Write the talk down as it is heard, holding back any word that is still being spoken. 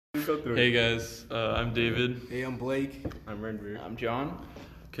Go through Hey guys, I'm David. Hey, I'm Blake. I'm Renver. I'm John.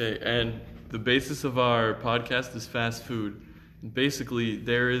 Okay, and the basis of our podcast is fast food. Basically,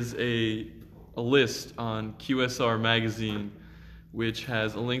 there is a list on QSR magazine which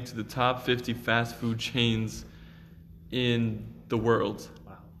has a link to the top 50 fast food chains in the world.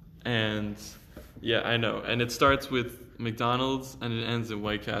 Wow. And yeah, I know. And it starts with McDonald's and it ends at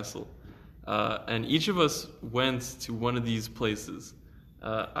White Castle. And each of us went to one of these places.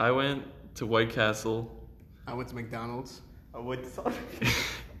 I went to White Castle. I went to McDonald's. I went to Sonic.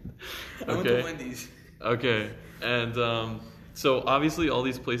 I went to Wendy's. Okay. And so obviously all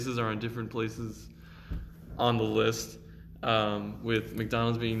these places are on different places on the list, with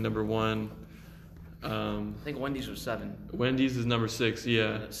McDonald's being number 1. I think Wendy's was 7. Wendy's is number 6,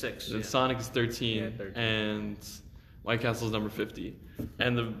 yeah. 6. And Yeah. Sonic is 13, Yeah, 13. and White Castle is number 50.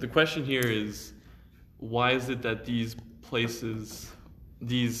 And the question here is, why is it that these places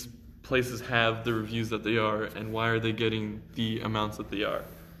have the reviews that they are, and why are they getting the amounts that they are?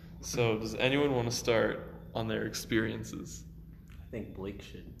 So does anyone want to start on their experiences? I think Blake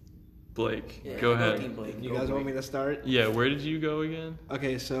should. Blake, Yeah, go Team ahead. Blake. You guys want me to start? Yeah, where did you go again?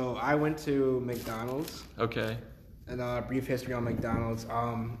 Okay, so I went to McDonald's. Okay. And a brief history on McDonald's.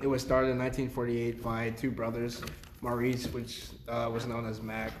 It was started in 1948 by two brothers, Maurice, which was known as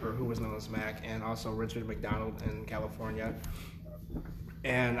Mac, or who was known as Mac, and also Richard McDonald in California.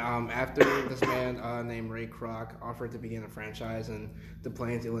 And after this man named Ray Kroc offered to begin a franchise in Des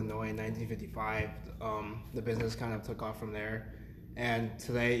Plaines, Illinois in 1955, the business kind of took off from there. And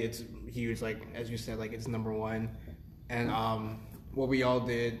today it's huge, like as you said, like it's number 1. And what we all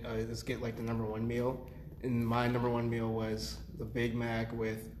did is get like the number 1 meal. And my number 1 meal was the Big Mac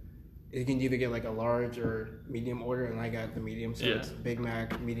with, you can either get like a large or medium order, and I got the medium. So it's Big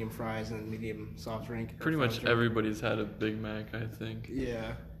Mac, medium fries, and medium soft drink. Pretty much everybody's had a Big Mac, I think.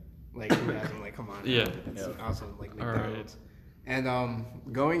 Yeah. Like, who hasn't? Like, come on. Yeah. It's awesome, like All McDonald's. right. And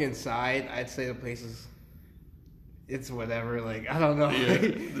going inside, I'd say the place is, it's whatever. Like, I don't know. Yeah,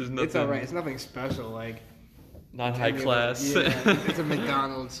 there's It's nothing- alright. It's nothing special. Like, Not high class. Yeah, it's a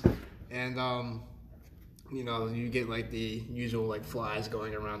McDonald's. And, you know, you get like the usual like flies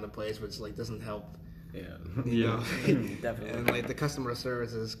going around the place, which like doesn't help. Yeah. You know? Definitely. And like the customer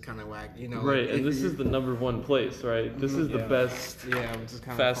service is kind of whack. You know. Right, like, and this is the number 1 place, right? This is the Yeah. best yeah, which is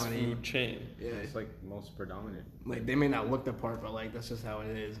kind of fast funny. food chain. Yeah. It's like most predominant. Like they may not look the part, but like that's just how it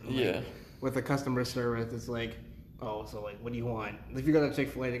is. Like, Yeah. With the customer service, it's like, oh, so like, what do you want? If you go to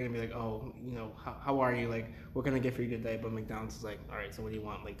Chick-fil-A, they're gonna be like, oh, you know, how are you? Like, what can I get for you today? But McDonald's is like, all right, so what do you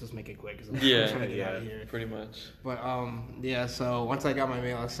want? Like, just make it quick. 'Cause I'm Yeah, trying to get out of here. Pretty much. But yeah. So once I got my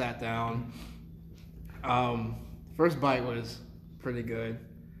meal, I sat down. First bite was pretty good.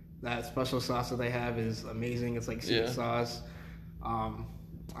 That special sauce that they have is amazing. It's like sweet sauce. I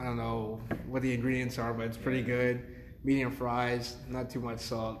don't know what the ingredients are, but it's pretty good. Medium fries, not too much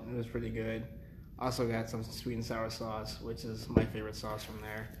salt. It was pretty good. Also got some sweet and sour sauce, which is my favorite sauce from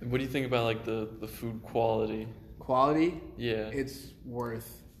there. What do you think about like the food quality? Quality, Yeah. it's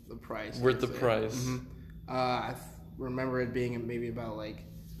worth the price. Worth I'd the say. price. Mhm. Remember it being maybe about like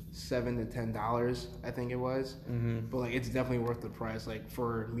 $7 to $10, I think it was. Mm-hmm. But like it's definitely worth the price. Like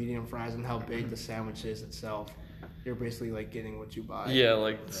for medium fries and how big the sandwich is itself, you're basically like getting what you buy. Yeah,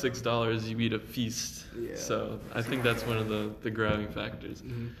 like $6 you eat a feast. Yeah. So I think that's one of the grabbing factors.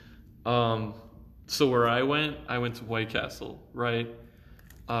 Mhm. So where I went to White Castle, right?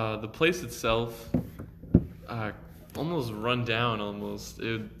 The place itself, almost run down almost.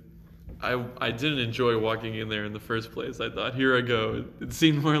 I didn't enjoy walking in there in the first place. I thought, here I go. It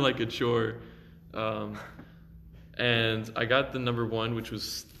seemed more like a chore. And I got the number 1, which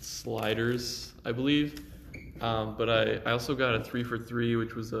was sliders, I believe. But I also got a 3 for $3,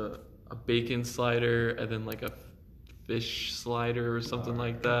 which was a bacon slider and then like a fish slider or something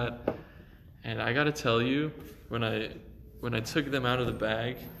like that. And I gotta tell you, when I took them out of the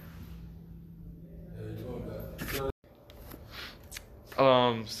bag,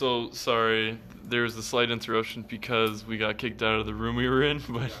 so sorry, there was a slight interruption because we got kicked out of the room we were in,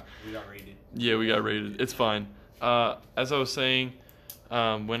 but We got raided. yeah, we got raided. It's fine. As I was saying,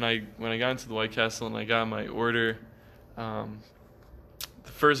 when I got into the White Castle and I got my order, the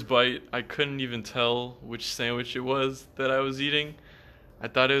first bite I couldn't even tell which sandwich it was that I was eating. I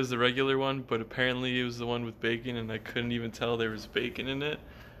thought it was the regular one, but apparently it was the one with bacon, and I couldn't even tell there was bacon in it.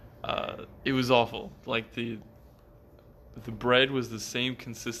 It was awful. Like the bread was the same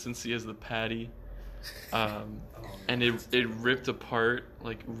consistency as the patty, and it ripped apart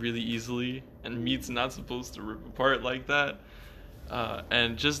like really easily. And meat's not supposed to rip apart like that.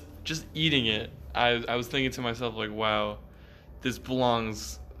 And just eating it, I was thinking to myself like, wow, this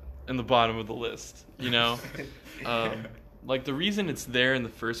belongs in the bottom of the list, you know? Like, the reason it's there in the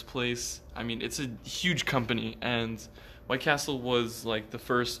first place, I mean, it's a huge company, and White Castle was, like, the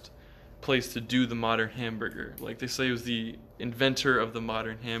first place to do the modern hamburger. Like, they say it was the inventor of the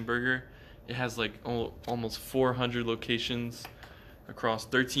modern hamburger. It has, like, almost 400 locations across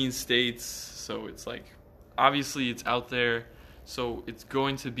 13 states, so it's, like, obviously it's out there, so it's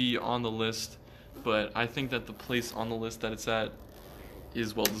going to be on the list, but I think that the place on the list that it's at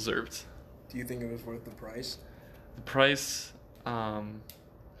is well-deserved. Do you think it was worth the price? The price,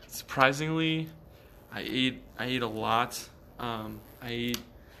 surprisingly, I ate a lot. I ate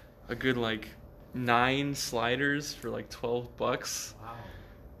a good like 9 sliders for like $12. Wow.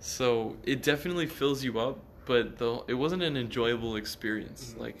 So it definitely fills you up, but it wasn't an enjoyable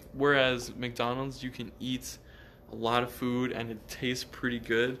experience. Like, whereas McDonald's, you can eat a lot of food and it tastes pretty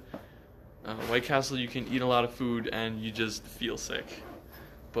good. White Castle, you can eat a lot of food and you just feel sick.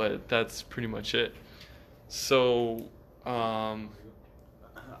 But that's pretty much it. So, I'll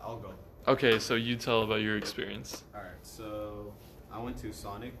go. okay, so you tell about your experience. Alright, so I went to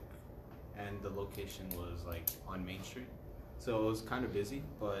Sonic, and the location was like on Main Street. So it was kind of busy,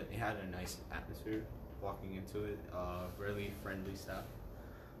 but it had a nice atmosphere walking into it. Really friendly staff.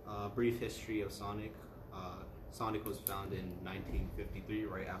 Brief history of Sonic. Sonic was founded in 1953,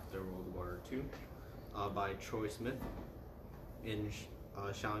 right after World War II, by Troy Smith in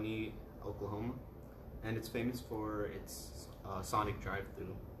Shawnee, Oklahoma. And it's famous for its Sonic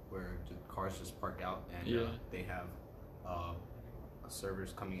drive-thru, where the cars just park out and they have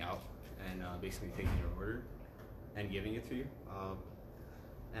servers coming out and basically taking your order and giving it to you.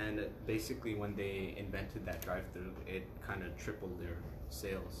 And basically, when they invented that drive-thru, it kind of tripled their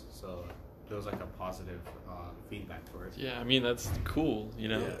sales. So there was like a positive feedback for it. Yeah, I mean, that's cool, you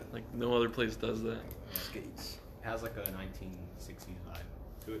know? Yeah. Like, no other place does that. Skates. It has like a 1960s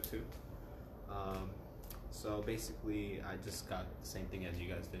vibe to it too. So basically, I just got the same thing as you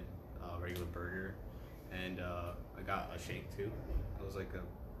guys did, regular burger, and I got a shake too. It was like a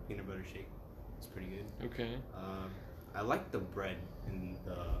peanut butter shake. It's pretty good. Okay. I like the bread in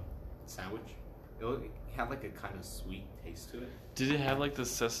the sandwich. It had like a kind of sweet taste to it. Did it have, like, the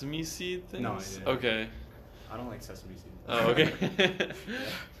sesame seed things? No, it didn't. Okay. I don't like sesame seeds. Oh, okay. Yeah.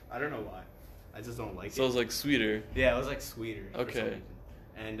 I don't know why. I just don't like So it was, like, sweeter. Yeah, it was like sweeter. For some Okay. reason.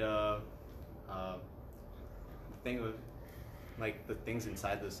 And the thing with like the things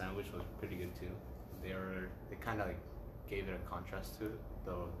inside the sandwich was pretty good too. They kind of like gave it a contrast to it,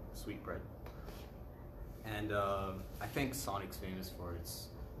 the sweet bread. And I think Sonic's famous for its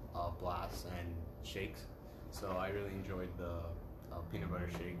blasts and shakes, so I really enjoyed the peanut butter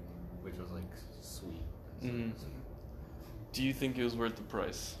shake, which was like sweet. Mhm. Do you think it was worth the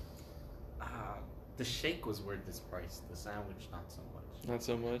price? The shake was worth its price. The sandwich, not so much. Not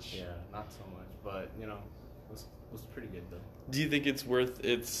so much? Yeah, not so much. But you know, it was pretty good though. Do you think it's worth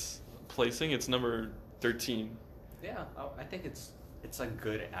its placing? It's number 13. Yeah, I think it's a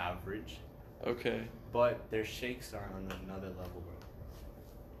good average, Okay. but their shakes are on another level.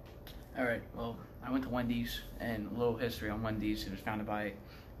 All right. Well, I went to Wendy's, and a little history on Wendy's. It was founded by a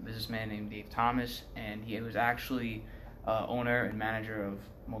businessman named Dave Thomas, and he was actually owner and manager of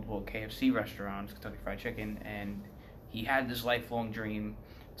multiple KFC restaurants, Kentucky Fried Chicken, and he had this lifelong dream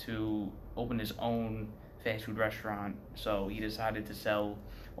to open his own fast food restaurant. So he decided to sell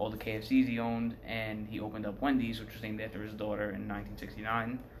all the KFCs he owned, and he opened up Wendy's, which was named after his daughter, in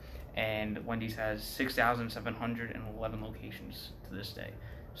 1969. And Wendy's has 6,711 locations to this day.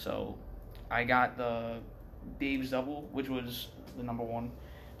 So I got the Dave's Double, which was the number one,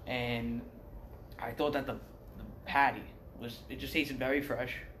 and I thought that the patty it just tasted very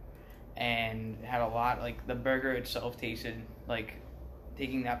fresh, and it had a lot, like the burger itself tasted like,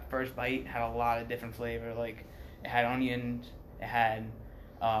 taking that first bite had a lot of different flavor. Like, it had onions, it had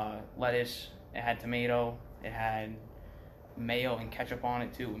lettuce, it had tomato, it had mayo and ketchup on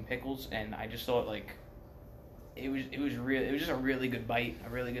it too, and pickles. And I just thought, like, it was just a really good bite, a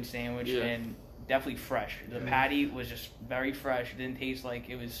really good sandwich, and definitely fresh. The patty was just very fresh. It didn't taste like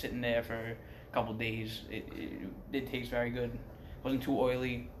it was sitting there for a couple days. It did taste very good. Wasn't too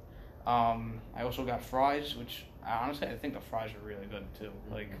oily. I also got fries, which honestly I think the fries are really good too.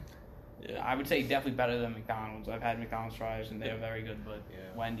 Like, I would say definitely better than McDonald's. I've had McDonald's fries and they're very good, but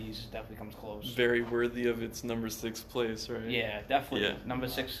Wendy's definitely comes close. Very worthy of its number 6 place, right? Yeah, definitely. Yeah. Number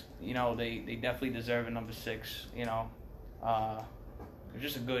 6, you know, they definitely deserve a number 6, you know. It was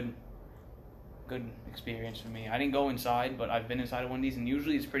just a good experience for me. I didn't go inside, but I've been inside of Wendy's, and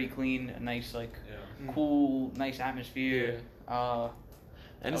usually it's pretty clean, a nice, like, cool, nice atmosphere.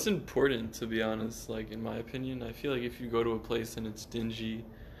 And it's important, to be honest, like, in my opinion. I feel like if you go to a place and it's dingy,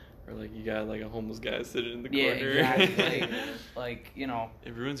 or like you got like a homeless guy sitting in the Yeah, corner. exactly. like you know,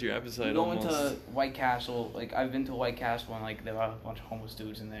 It ruins your appetite you go almost. into White Castle. Like I've been to White Castle and like there are a bunch of homeless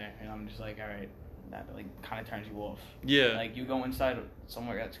dudes in there, and I'm just like, all right, that like kind of turns you off. Yeah. Like you go inside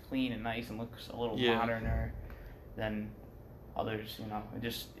somewhere that's clean and nice and looks a little Yeah. moderner than others. You know, it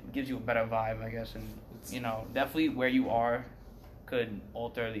gives you a better vibe, I guess, and you know, definitely where you are could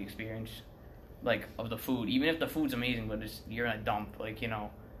alter the experience, like of the food. Even if the food's amazing, but you're in a dump, like you know.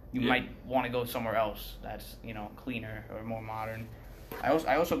 You Yeah. might want to go somewhere else that's, you know, cleaner or more modern. I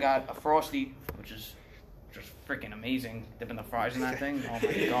also got a Frosty, which is just freaking amazing. Dipping the fries in that thing. Oh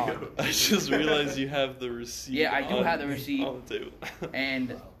my god. I just realized you have the receipt. Yeah, I do have the receipt. on the table.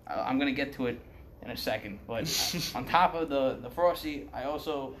 And I'm gonna get to it in a second. But on top of the Frosty, I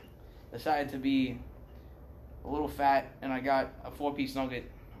also decided to be a little fat, and I got a 4-piece nugget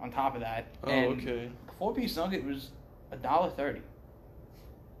on top of that. Oh, And okay. the 4-piece nugget was $1.30.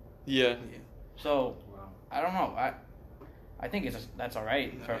 Yeah. So Wow. I don't know. I think that's all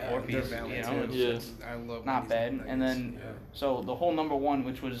right for a Yeah, 4-piece. they're valid, You too. know, Yeah. It's- I love not Wendy's bad. nuggets. And then Yeah. so the whole number one,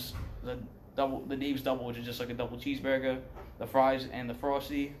 which was the Dave's double, which is just like a double cheeseburger, the fries and the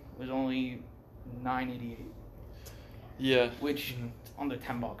Frosty was only $9.88, Yeah. which Mhm. is under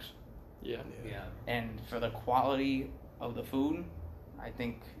 $10. Yeah. Yeah. And for the quality of the food, I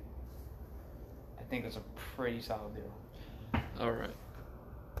think that's a pretty solid deal. All right.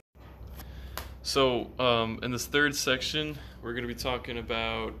 So, in this third section, we're going to be talking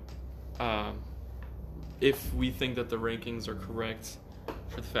about if we think that the rankings are correct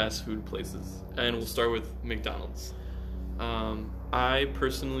for the fast food places. And we'll start with McDonald's. I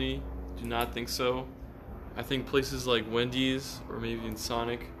personally do not think so. I think places like Wendy's or maybe even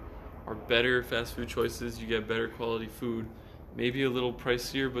Sonic are better fast food choices. You get better quality food. Maybe a little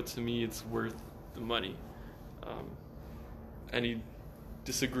pricier, but to me it's worth the money. Any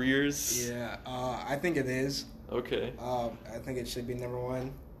disagreeers? Yeah, I think it is. Okay. I think it should be number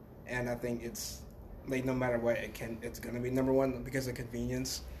one, and I think it's like no matter what, it's gonna be number one because of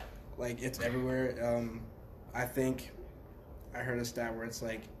convenience. Like it's everywhere. I think I heard a stat where it's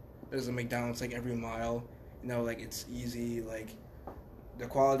like there's a McDonald's like every mile. You know, like it's easy. Like the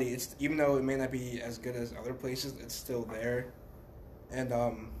quality, it's even though it may not be as good as other places, it's still there. And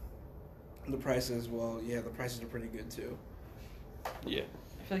the prices, well, yeah, the prices are pretty good too. Yeah.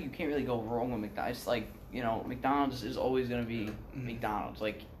 I feel like you can't really go wrong with McDonald's. It's like, you know, McDonald's is always going to be McDonald's.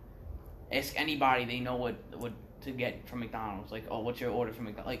 Like, ask anybody, they know what to get from McDonald's. Like, oh, what's your order from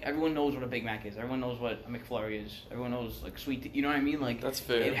McDonald's? Like, everyone knows what a Big Mac is. Everyone knows what a McFlurry is. Everyone knows, like, sweet tea. You know what I mean? Like, That's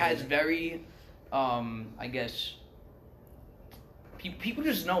fair. It has very, I guess, people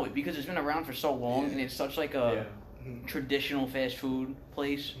just know it because it's been around for so long, Yeah. and it's such, like, a Mhm. traditional fast food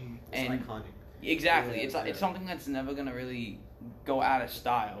place. It's And iconic. exactly, Yeah, it's something that's never gonna really go out of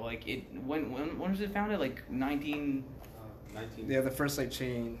style. Like when was it founded? Like 19. 19. Yeah, the first like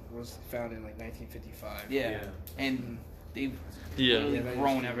chain was founded in like 1955. Yeah, and they've Yeah. literally that is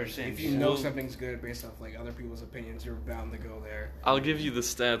grown true. ever since. If you know Well- something's good based off like other people's opinions, you're bound to go there. I'll give you the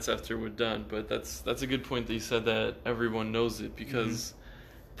stats after we're done, but that's a good point that you said that everyone knows it because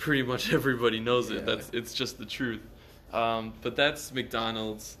pretty much everybody knows it. Yeah. It's just the truth. But that's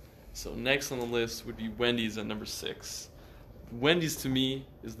McDonald's. So next on the list would be Wendy's at number 6. Wendy's to me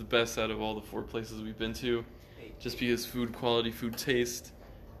is the best out of all the 4 places we've been to, just because food quality, food taste.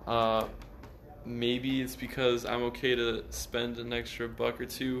 Maybe it's because I'm okay to spend an extra buck or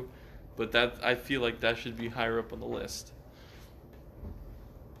two, but that I feel like that should be higher up on the list.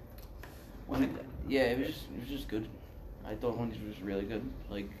 Yeah, it was just good. I thought Wendy's was really good,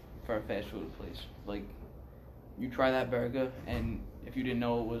 like for a fast food place. Like you try that burger, and if you didn't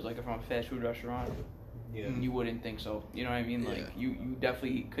know it was like from a fast food restaurant, Yeah. you wouldn't think so. You know what I mean? Like Yeah. you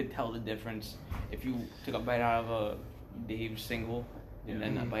definitely could tell the difference if you took a bite out of a Dave's single and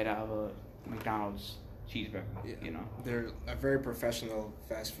then a bite out of a McDonald's cheeseburger. Yeah. You know? They're a very professional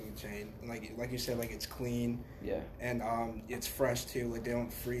fast food chain. Like you said, like it's clean Yeah. and it's fresh too. Like they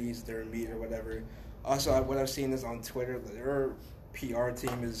don't freeze their meat or whatever. Also, what I've seen is on Twitter, their PR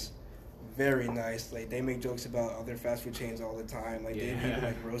team is very nice. Like they make jokes about other fast food chains all the time. Like they've even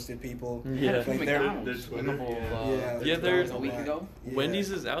like roasted people. Yeah. Had a few Like, they're- McDonald's they're a couple of, Yeah, they're- a week ago. Yeah.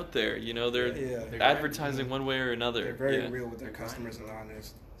 Wendy's is out there, you know, they're Yeah. advertising one way or another. They're very yeah. real with their customers and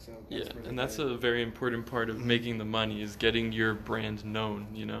honest. So Yeah, really and that's good. a very important part of making the money is getting your brand known,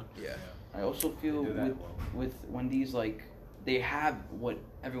 you know? Yeah. I also feel They do that with Wendy's, like they have what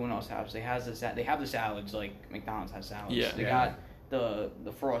everyone else has. They have the salads, like McDonald's has salads. Yeah. They got the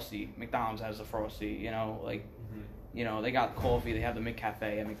Frosty. McDonald's has the Frosty. You know, like you know they got coffee. They have the McCafe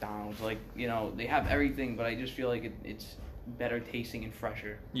at McDonald's. Like you know they have everything. But I just feel like it's better tasting and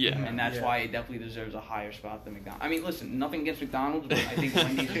fresher. Yeah. And that's Yeah. why it definitely deserves a higher spot than McDonald's. I mean, listen, nothing against McDonald's, but I think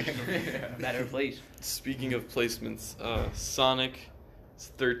Wendy's is a better place. Speaking of placements, Sonic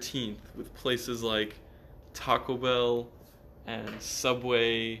is 13th with places like Taco Bell and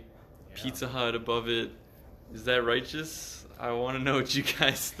Subway, Yeah. Pizza Hut above it. Is that righteous? I want to know what you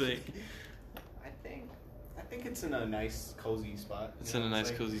guys think. I think it's in a nice, cozy spot. It's you know? in a nice,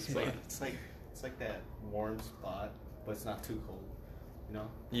 like, cozy spot. It's like that warm spot, but it's not too cold. You know?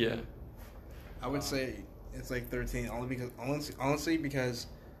 Yeah. I would say it's like 13 honestly because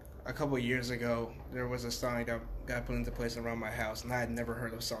a couple of years ago there was a Sonic that got put into place around my house, and I had never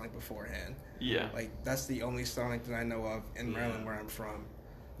heard of Sonic beforehand. Yeah. Like that's the only Sonic that I know of in Maryland where I'm from.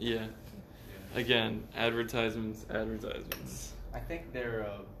 Yeah. Again, advertisements. I think their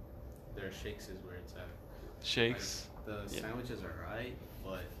shakes is where it's at. Shakes. Like, the Yeah. sandwiches are right,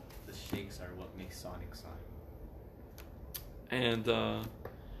 but the shakes are what makes Sonic Sonic. And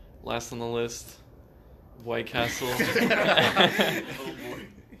last on the list, White Castle.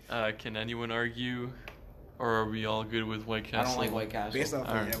 Can anyone argue, or are we all good with White I Castle? don't like White Castle. Based off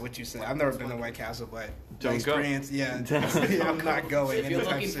Alright. of what you said, I've never been to White Castle, but Don't the go. experience, I'm not going. If you're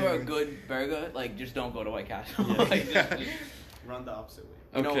anytime looking for a soon. good burger, like just don't go to White Castle. Yeah. Like, just, Run the opposite way.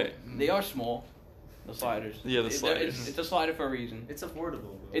 you know, Okay. they are small, the sliders. Yeah, the sliders. It's a slider for a reason. It's affordable.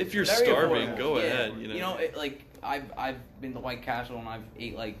 Though. If you're Very starving, affordable. go Yeah. ahead. You know. like I've been to White Castle and I've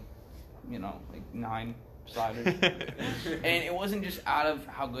ate like 9 sliders, and it wasn't just out of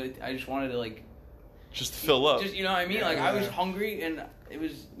how good. I just wanted to like Just fill up. just you know what I mean. Like I was Yeah. hungry and it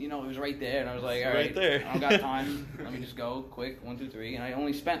was it was right there, and I was like, It's all right right, there. I don't got time. Let me just go quick, 1, 2, 3, and I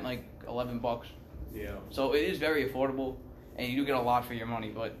only spent like $11. Yeah. So it is very affordable, and you do get a lot for your money.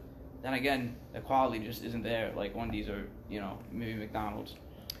 But then again, the quality just isn't there like Wendy's or maybe McDonald's.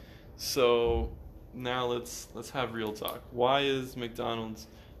 So now let's have real talk. Why is McDonald's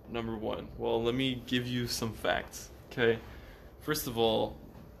number 1? Well, let me give you some facts. Okay. First of all,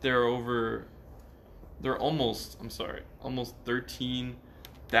 there are almost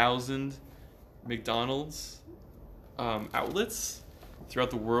 13,000 McDonald's outlets throughout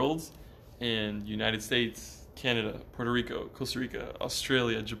the world in United States, Canada, Puerto Rico, Costa Rica,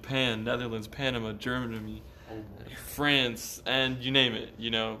 Australia, Japan, Netherlands, Panama, Germany, Oh boy. France, and you name it,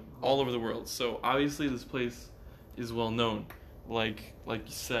 all over the world. So obviously this place is well known, like you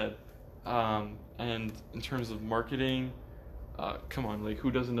said. And in terms of marketing, come on, like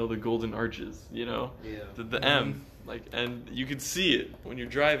who doesn't know the Golden Arches, Yeah. the M, and you can see it when you're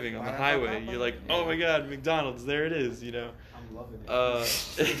driving on the highway. You're like, oh my God, McDonald's, there it is, I'm loving it.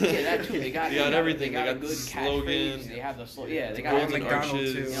 Yeah, that too. They got everything. They got They a got good the slogan. catchmark. They have the they got Golden everything.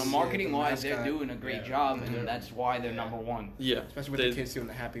 Arches. too. Marketing wise, Yeah, the they're mascot. doing a great Yeah. job, Mhm. and that's why they're number 1. Yeah, Especially with they- the kids doing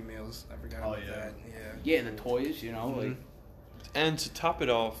the Happy Meals. I forgot Oh, about yeah. that. Yeah, the toys, Mm-hmm. like And to top it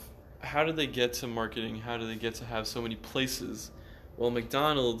off, how did they get to marketing? How did they get to have so many places? Well,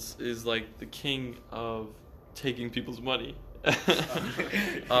 McDonald's is like the king of taking people's money.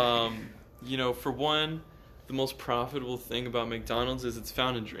 For one, the most profitable thing about McDonald's is it's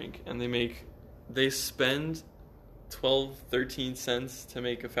fountain drink, and they spend 12, 13 cents to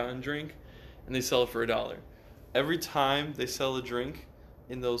make a fountain drink, and they sell it for $1. Every time they sell a drink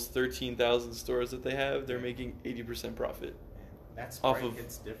in those 13,000 stores that they have, they're making 80% profit. That's off right. of-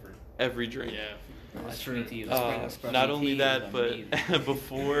 It's different. Every drink. that's true. true. Not only that, is but amazing.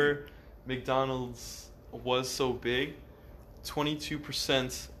 before McDonald's was so big,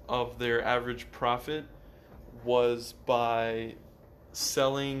 22% of their average profit was by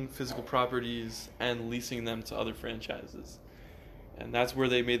selling physical properties and leasing them to other franchises. And that's where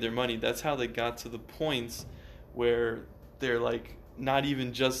they made their money. That's how they got to the points where they're like not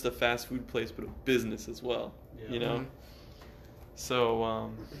even just a fast food place, but a business as well. Yeah. Mhm.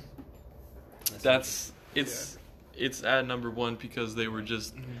 So it's at number 1 because they were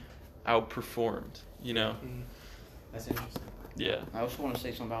just outperformed. That's interesting. Yeah. I also want to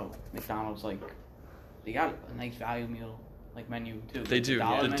say something about McDonald's. Like, they got a nice value meal menu too. They do.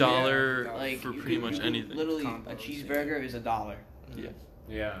 $1 The menu. dollar Yeah. for you pretty could- much you could anything. Literally, a Combos, cheeseburger is $1. Yeah.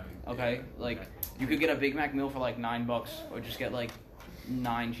 Yeah. Okay, like you could get a Big Mac meal for like $9, or just get like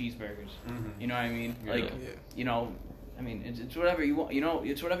 9 cheeseburgers. Mhm. You know what I mean? Yeah. Like, I mean, it's whatever you want.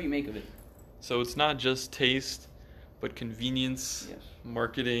 It's whatever you make of it. So it's not just taste, but convenience, Yes.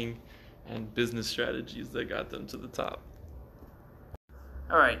 marketing, and business strategies that got them to the top.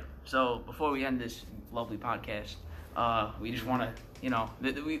 All right. So before we end this lovely podcast, we just want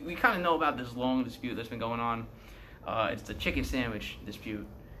to, we kind of know about this long dispute that's been going on. It's the chicken sandwich dispute.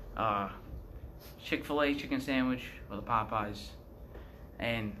 Chick-fil-A chicken sandwich or the Popeyes,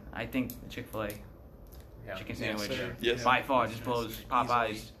 and I think the Chick-fil-A Yeah. chicken Yes, sandwich. sir. Yes. By far, just blows Easily.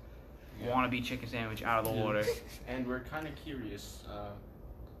 Popeyes Yeah. wannabe chicken sandwich out of the Yeah. water. And we're kind of curious,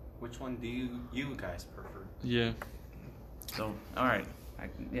 which one do you guys prefer? Yeah. So, all right. I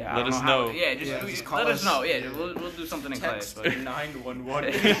Let don't us how- know. Yeah, Yeah, just call let us us. know. Yeah, we'll do something in class. Text But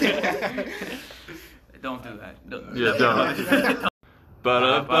 911. don't do that. Yeah, don't.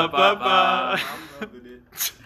 Ba-da-ba-ba-ba. I'm loving it.